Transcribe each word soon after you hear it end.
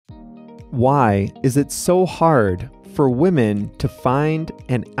Why is it so hard for women to find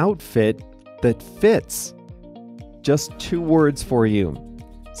an outfit that fits? Just 2 words for you: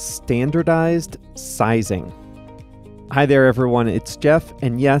 standardized sizing. Hi there, everyone. It's Jeff,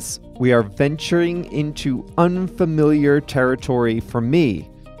 and yes, we are venturing into unfamiliar territory for me.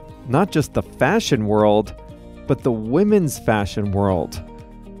 Not just the fashion world, but the women's fashion world.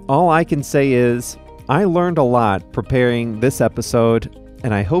 All I can say is, I learned a lot preparing this episode,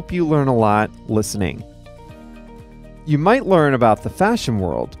 and I hope you learn a lot listening. You might learn about the fashion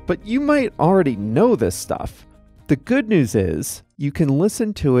world, but you might already know this stuff. The good news is, you can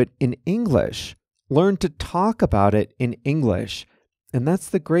listen to it in English, learn to talk about it in English. And that's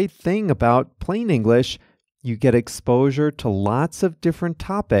the great thing about plain English. You get exposure to lots of different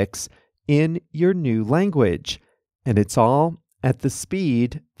topics in your new language. And it's all at the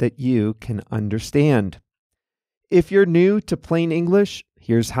speed that you can understand. If you're new to plain English,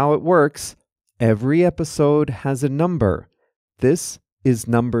 here's how it works. Every episode has a number. This is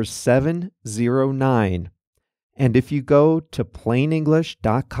number 709. And if you go to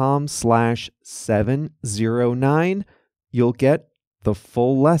plainenglish.com/709, you'll get the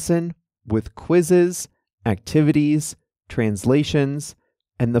full lesson with quizzes, activities, translations,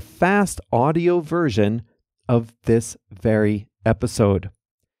 and the fast audio version of this very episode.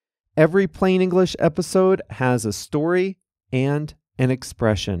 Every Plain English episode has a story and an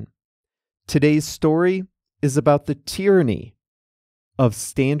expression. Today's story is about the tyranny of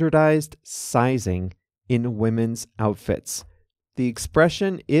standardized sizing in women's outfits. The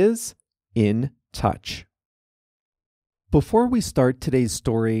expression is in touch. Before we start today's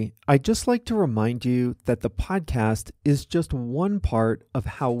story, I'd just like to remind you that the podcast is just one part of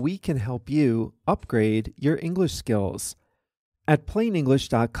how we can help you upgrade your English skills. At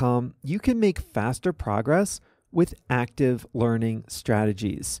plainenglish.com, you can make faster progress with active learning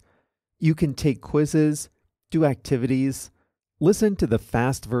strategies. You can take quizzes, do activities, listen to the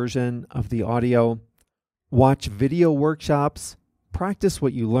fast version of the audio, watch video workshops, practice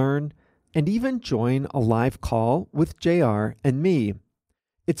what you learn, and even join a live call with JR and me.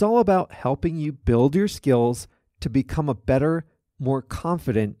 It's all about helping you build your skills to become a better, more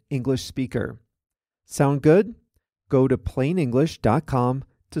confident English speaker. Sound good? Go to plainenglish.com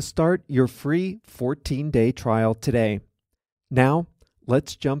to start your free 14-day trial today. Now,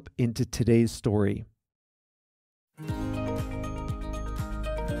 let's jump into today's story.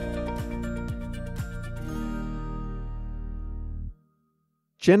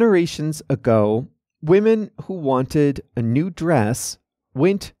 Generations ago, women who wanted a new dress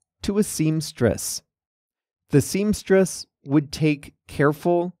went to a seamstress. The seamstress would take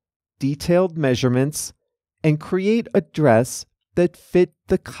careful, detailed measurements and create a dress that fit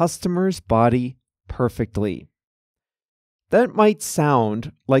the customer's body perfectly. That might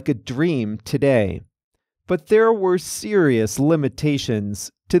sound like a dream today, but there were serious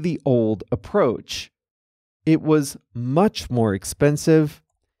limitations to the old approach. It was much more expensive.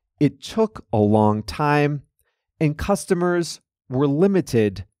 It took a long time, and customers were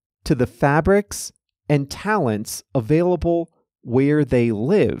limited to the fabrics and talents available where they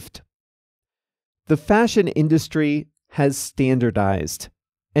lived. The fashion industry has standardized,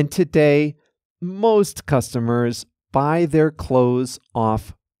 and today most customers buy their clothes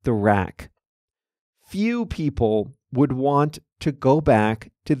off the rack. Few people would want to go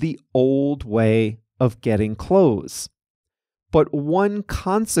back to the old way of getting clothes. But one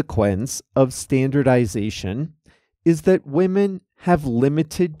consequence of standardization is that women have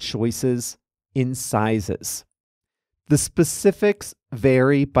limited choices in sizes. The specifics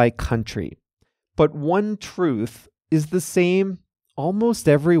vary by country, but one truth is the same almost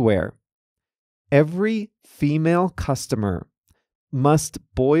everywhere. Every female customer must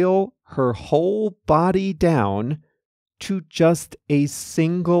boil her whole body down to just a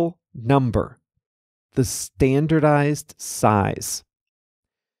single number: the standardized size.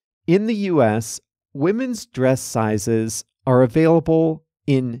 In the US, women's dress sizes are available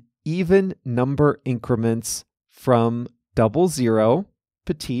in even number increments from 00,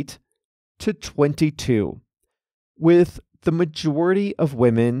 petite, to 22, with the majority of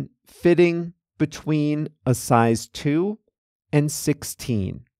women fitting between a size 2 and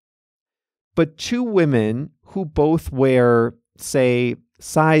 16. But 2 women who both wear, say,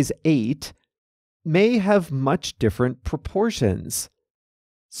 size 8 may have much different proportions.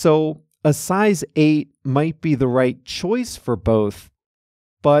 So a size 8 might be the right choice for both,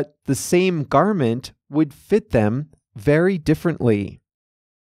 but the same garment would fit them very differently.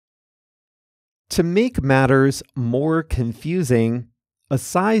 To make matters more confusing, a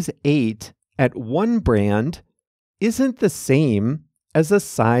size 8 at one brand isn't the same as a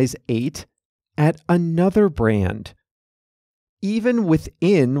size 8 at another brand. Even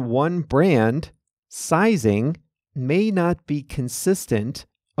within one brand, sizing may not be consistent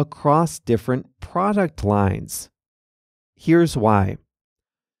across different product lines. Here's why.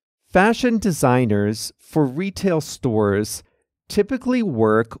 Fashion designers for retail stores typically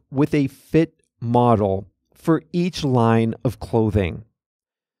work with a fit model for each line of clothing.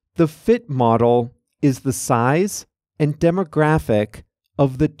 The fit model is the size and demographic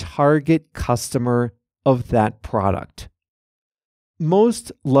of the target customer of that product.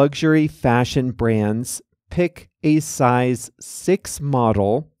 Most luxury fashion brands pick a size 6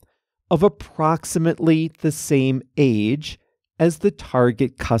 model of approximately the same age as the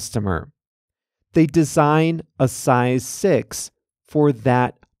target customer. They design a size 6 for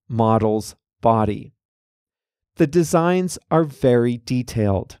that model's body. The designs are very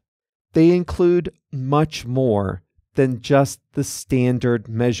detailed. They include much more than just the standard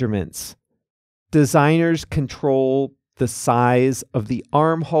measurements. Designers control the size of the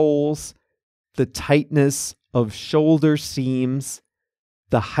armholes, the tightness of shoulder seams,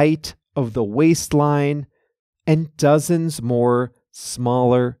 the height of the waistline, and dozens more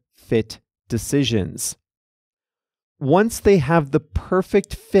smaller fit decisions. Once they have the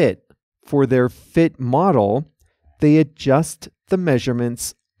perfect fit for their fit model, they adjust the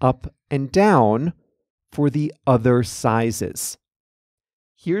measurements up and down for the other sizes.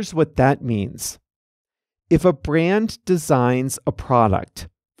 Here's what that means. If a brand designs a product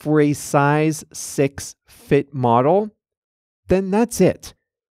for a size 6 fit model, then that's it.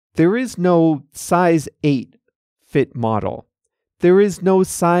 There is no size 8 fit model. There is no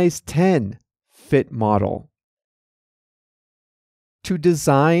size 10 fit model. To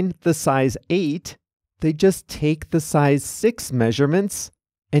design the size 8, they just take the size 6 measurements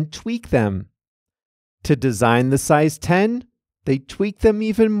and tweak them. To design the size 10, they tweak them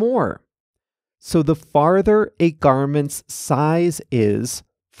even more. So the farther a garment's size is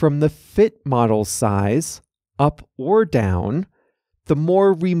from the fit model size, up or down, the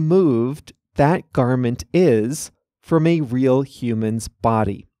more removed that garment is from a real human's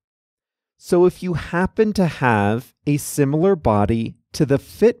body. So if you happen to have a similar body to the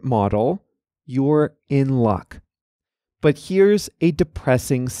fit model, you're in luck. But here's a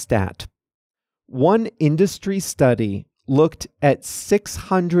depressing stat. One industry study looked at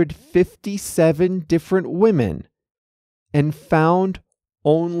 657 different women and found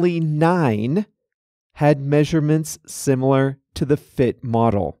only 9 had measurements similar to the fit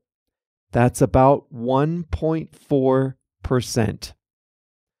model. That's about 1.4%.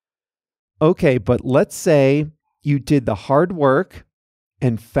 Okay, but let's say you did the hard work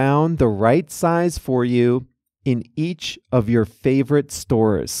and found the right size for you in each of your favorite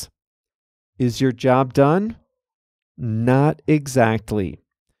stores. Is your job done? Not exactly.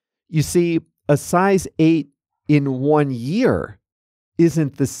 You see, a size 8 in 1 year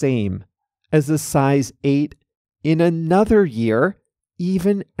isn't the same as a size 8 in another year,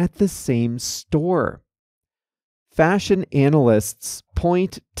 even at the same store. Fashion analysts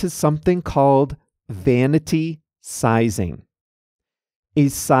point to something called vanity sizing. A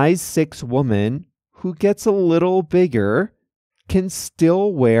size 6 woman who gets a little bigger can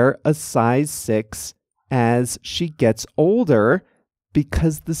still wear a size 6 as she gets older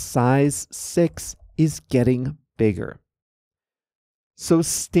because the size 6 is getting bigger. So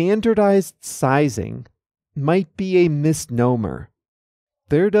standardized sizing might be a misnomer.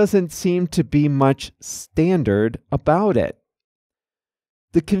 There doesn't seem to be much standard about it.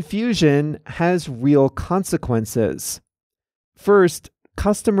 The confusion has real consequences. First,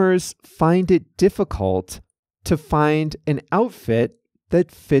 customers find it difficult to find an outfit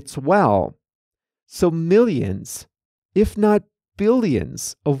that fits well. So millions, if not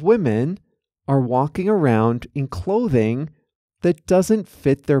billions, of women are walking around in clothing that doesn't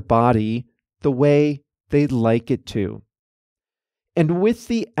fit their body the way they'd like it to. And with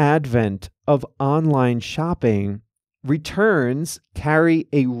the advent of online shopping, returns carry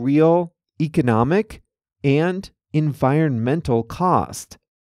a real economic and environmental cost.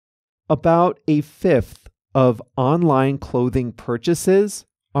 About a fifth of online clothing purchases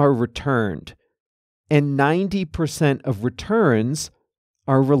are returned, and 90% of returns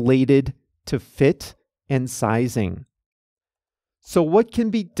are related to fit and sizing. So what can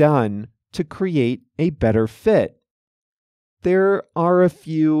be done to create a better fit? There are a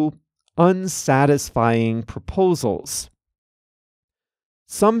few unsatisfying proposals.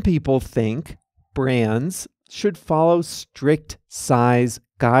 Some people think brands should follow strict size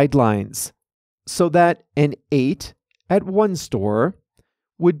guidelines so that an 8 at one store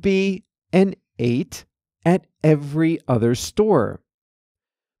would be an 8 at every other store.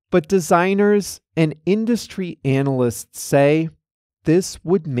 But designers and industry analysts say this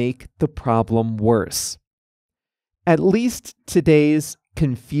would make the problem worse. At least today's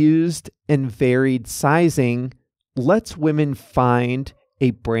confused and varied sizing lets women find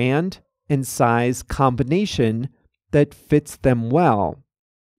a brand and size combination that fits them well.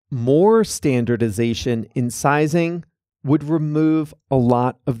 More standardization in sizing would remove a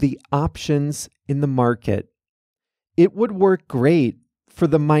lot of the options in the market. It would work great for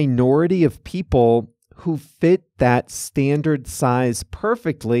the minority of people who fit that standard size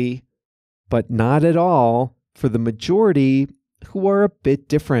perfectly, but not at all for the majority who are a bit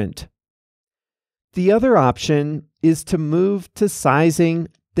different. The other option is to move to sizing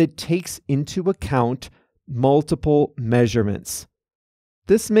that takes into account multiple measurements.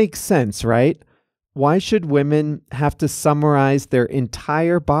 This makes sense, right? Why should women have to summarize their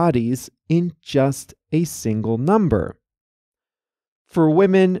entire bodies in just a single number? For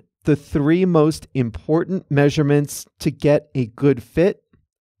women, the three most important measurements to get a good fit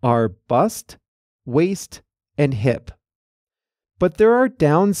are bust, waist, and hip. But there are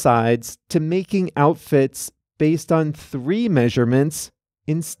downsides to making outfits based on three measurements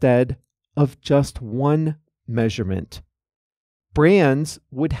instead of just one measurement. Brands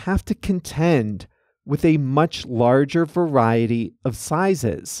would have to contend with a much larger variety of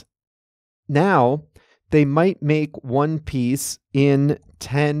sizes. Now, they might make one piece in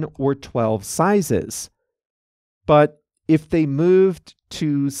 10 or 12 sizes. But if they moved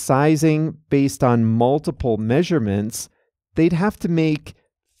to sizing based on multiple measurements, they'd have to make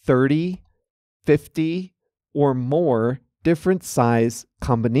 30, 50, or more different size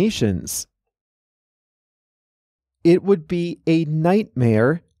combinations. It would be a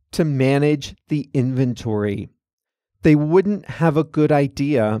nightmare to manage the inventory. They wouldn't have a good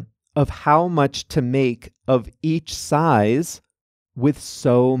idea of how much to make of each size with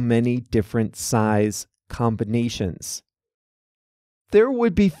so many different size combinations. There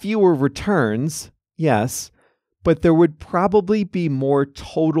would be fewer returns, yes, but there would probably be more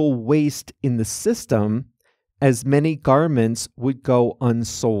total waste in the system as many garments would go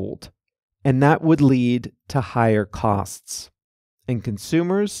unsold, and that would lead to higher costs. And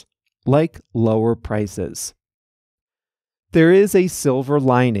consumers like lower prices. There is a silver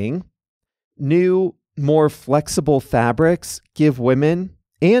lining. New, more flexible fabrics give women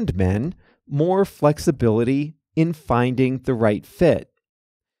and men more flexibility in finding the right fit.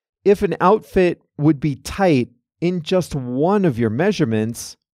 If an outfit would be tight in just one of your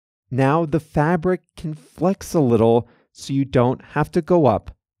measurements, now the fabric can flex a little so you don't have to go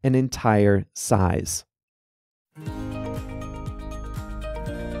up an entire size.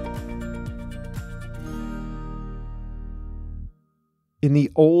 In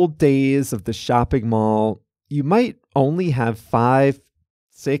the old days of the shopping mall, you might only have 5,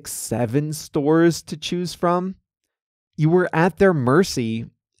 6, 7 stores to choose from. You were at their mercy,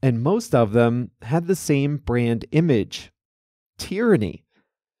 and most of them had the same brand image. Tyranny.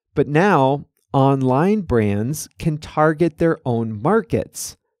 But now, online brands can target their own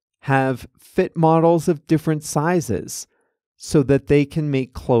markets, have fit models of different sizes, so that they can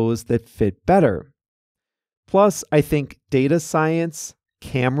make clothes that fit better. Plus, I think data science,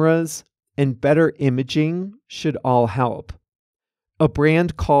 cameras, and better imaging should all help. A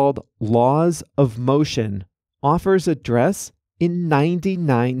brand called Laws of Motion offers a dress in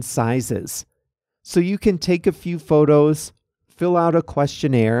 99 sizes. So you can take a few photos, fill out a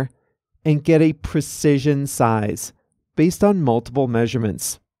questionnaire, and get a precision size based on multiple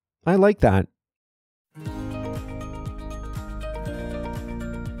measurements. I like that.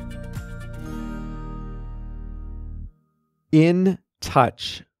 In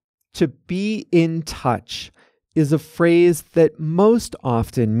touch. To be in touch is a phrase that most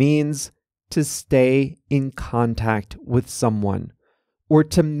often means to stay in contact with someone or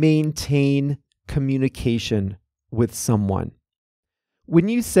to maintain communication with someone. When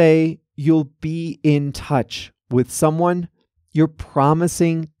you say you'll be in touch with someone, you're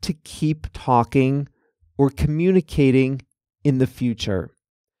promising to keep talking or communicating in the future.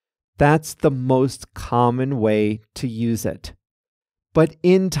 That's the most common way to use it. But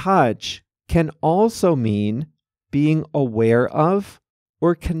in touch can also mean being aware of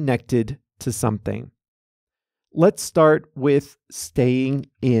or connected to something. Let's start with staying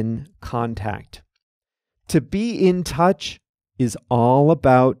in contact. To be in touch is all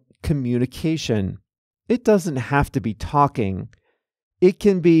about communication. It doesn't have to be talking. It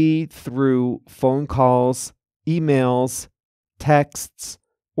can be through phone calls, emails, texts,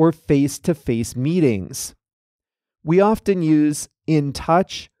 or face-to-face meetings. We often use in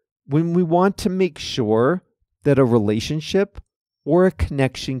touch when we want to make sure that a relationship or a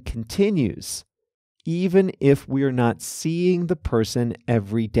connection continues, even if we're not seeing the person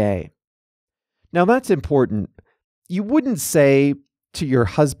every day. Now, that's important. You wouldn't say to your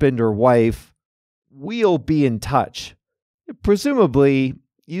husband or wife, "We'll be in touch." Presumably,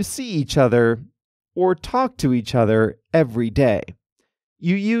 you see each other or talk to each other every day.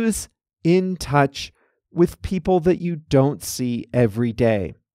 You use "in touch" with people that you don't see every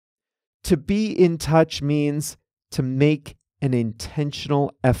day. To be in touch means to make an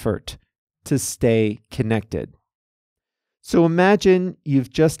intentional effort to stay connected. So imagine you've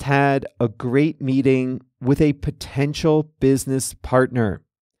just had a great meeting with a potential business partner.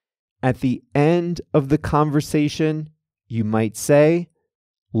 At the end of the conversation, you might say,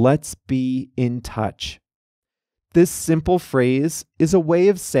 "Let's be in touch." This simple phrase is a way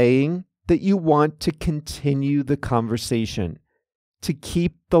of saying that you want to continue the conversation, to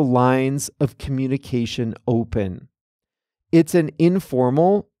keep the lines of communication open. It's an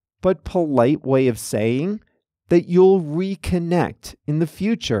informal but polite way of saying that you'll reconnect in the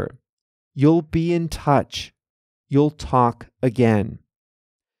future. You'll be in touch. You'll talk again.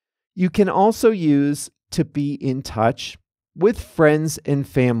 You can also use "to be in touch" with friends and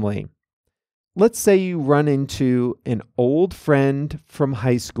family. Let's say you run into an old friend from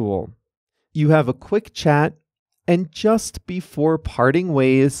high school. You have a quick chat, and just before parting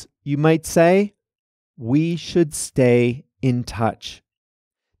ways, you might say, "We should stay in touch."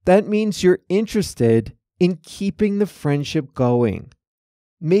 That means you're interested in keeping the friendship going,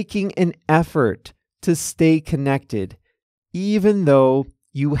 making an effort to stay connected, even though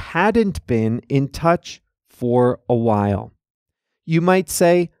you hadn't been in touch for a while. You might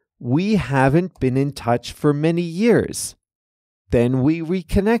say, "We haven't been in touch for many years." Then we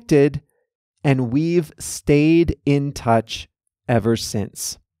reconnected, and we've stayed in touch ever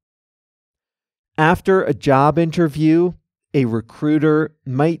since. After a job interview, a recruiter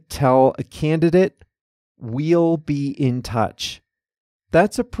might tell a candidate, "We'll be in touch."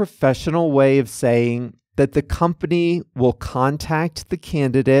 That's a professional way of saying that the company will contact the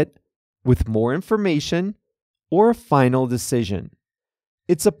candidate with more information or a final decision.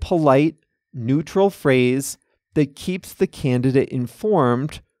 It's a polite, neutral phrase that keeps the candidate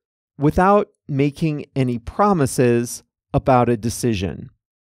informed without making any promises about a decision.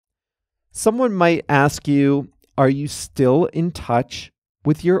 Someone might ask you, "Are you still in touch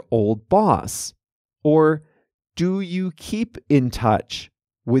with your old boss?" Or, "Do you keep in touch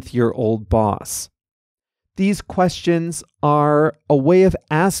with your old boss?" These questions are a way of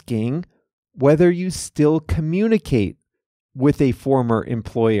asking whether you still communicate with a former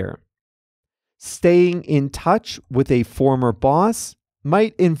employer. Staying in touch with a former boss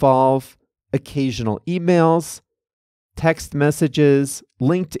might involve occasional emails, text messages,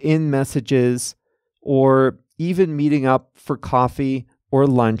 LinkedIn messages, or even meeting up for coffee or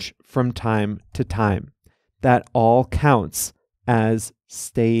lunch from time to time. That all counts as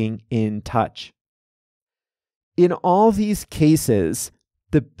staying in touch. In all these cases,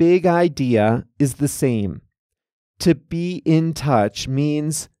 the big idea is the same. To be in touch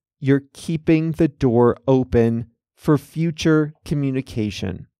means you're keeping the door open for future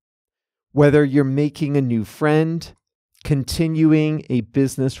communication. Whether you're making a new friend, continuing a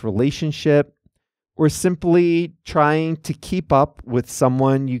business relationship, or simply trying to keep up with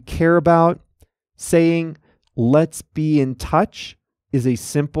someone you care about, saying, "Let's be in touch" is a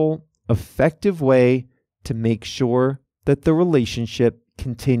simple, effective way to make sure that the relationship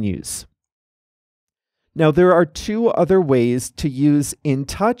continues. Now, there are two other ways to use "in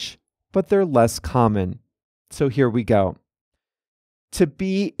touch," but they're less common. So here we go. To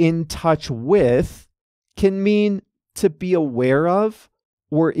be in touch with can mean to be aware of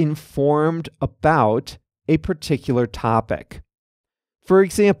or informed about a particular topic. For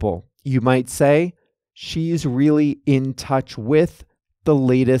example, you might say, "She's really in touch with the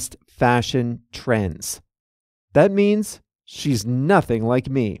latest fashion trends." That means she's nothing like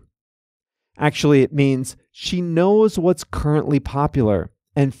me. Actually, it means she knows what's currently popular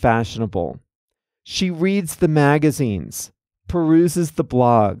and fashionable. She reads the magazines, peruses the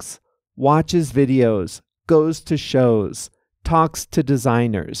blogs, watches videos, goes to shows, talks to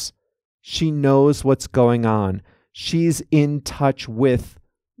designers. She knows what's going on. She's in touch with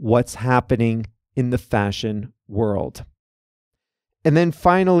what's happening in the fashion world. And then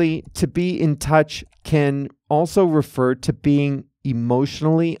finally, to be in touch can also refer to being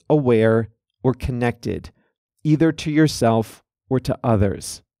emotionally aware or connected, either to yourself or to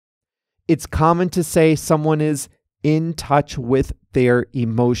others. It's common to say someone is in touch with their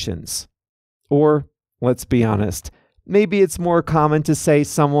emotions. Or, let's be honest, maybe it's more common to say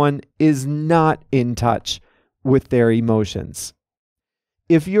someone is not in touch with their emotions.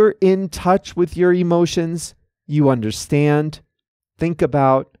 If you're in touch with your emotions, you understand, think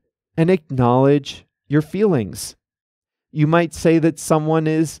about, and acknowledge your feelings. You might say that someone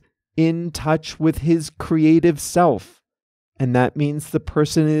is in touch with his creative self, and that means the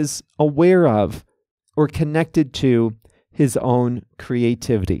person is aware of or connected to his own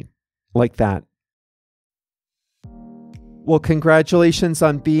creativity, like that. Well, congratulations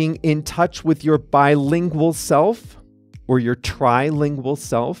on being in touch with your bilingual self, or your trilingual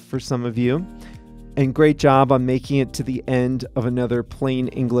self for some of you. And great job on making it to the end of another Plain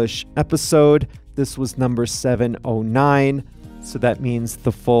English episode. This was number 709. So that means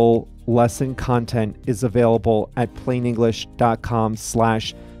the full lesson content is available at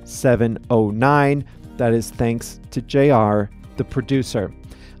plainenglish.com/709. That is thanks to JR, the producer.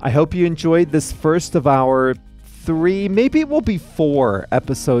 I hope you enjoyed this first of our 3, maybe it will be 4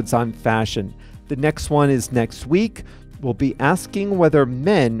 episodes on fashion. The next one is next week. We'll be asking whether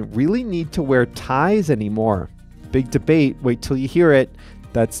men really need to wear ties anymore. Big debate. Wait till you hear it.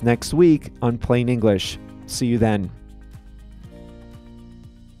 That's next week on Plain English. See you then.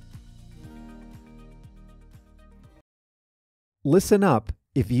 Listen up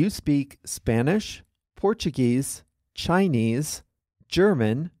if you speak Spanish, Portuguese, Chinese,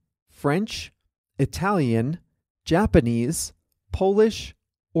 German, French, Italian, Japanese, Polish,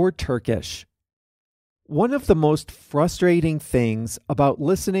 or Turkish. One of the most frustrating things about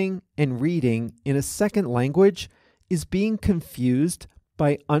listening and reading in a second language is being confused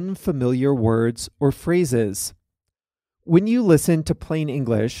by unfamiliar words or phrases. When you listen to Plain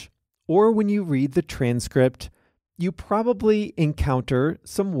English, or when you read the transcript, you probably encounter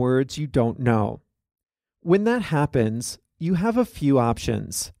some words you don't know. When that happens, you have a few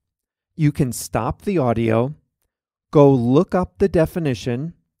options. You can stop the audio, go look up the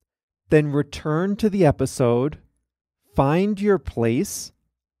definition, then return to the episode, find your place,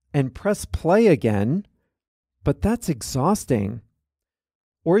 and press play again, but that's exhausting.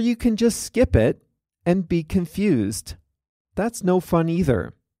 Or you can just skip it and be confused. That's no fun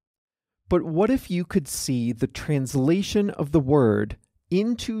either. But what if you could see the translation of the word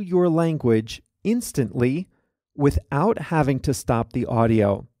into your language instantly without having to stop the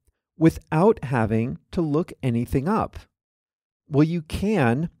audio, without having to look anything up? Well, you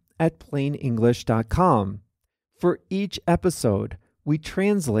can at plainenglish.com. For each episode, we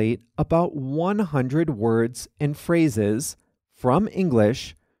translate about 100 words and phrases from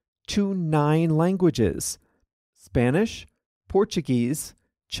English to 9 languages: Spanish, Portuguese,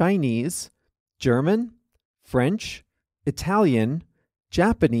 Chinese, German, French, Italian,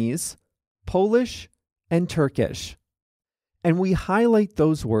 Japanese, Polish, and Turkish. And we highlight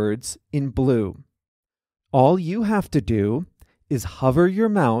those words in blue. All you have to do is hover your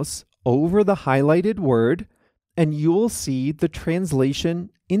mouse over the highlighted word, and you'll see the translation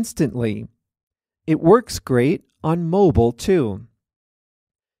instantly. It works great on mobile too.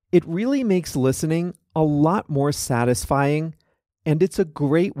 It really makes listening a lot more satisfying, and it's a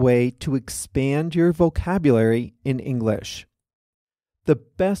great way to expand your vocabulary in English. The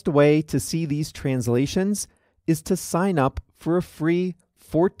best way to see these translations is to sign up for a free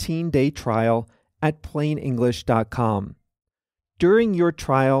 14-day trial at plainenglish.com. During your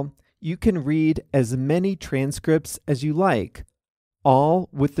trial, you can read as many transcripts as you like, all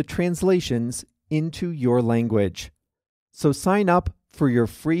with the translations into your language. So sign up for your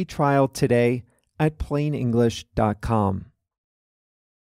free trial today at plainenglish.com.